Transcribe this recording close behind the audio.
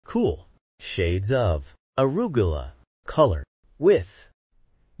Cool Shades of Arugula color with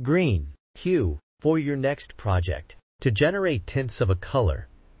green hue. For your next project, to generate tints of a color,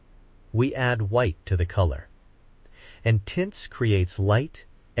 we add white to the color. And tints creates light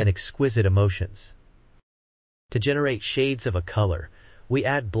and exquisite emotions. To generate shades of a color, we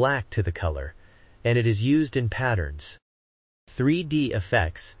add black to the color, and it is used in patterns. 3D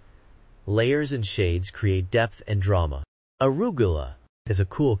effects, layers and shades create depth and drama. Arugula is a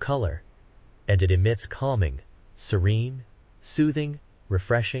cool color, and it emits calming, serene, soothing,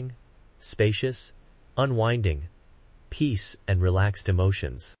 refreshing, spacious, unwinding, peace and relaxed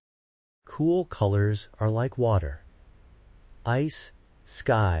emotions. Cool colors are like water, ice,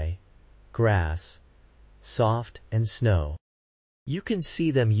 sky, grass, soft and snow. You can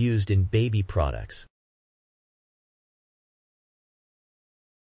see them used in baby products,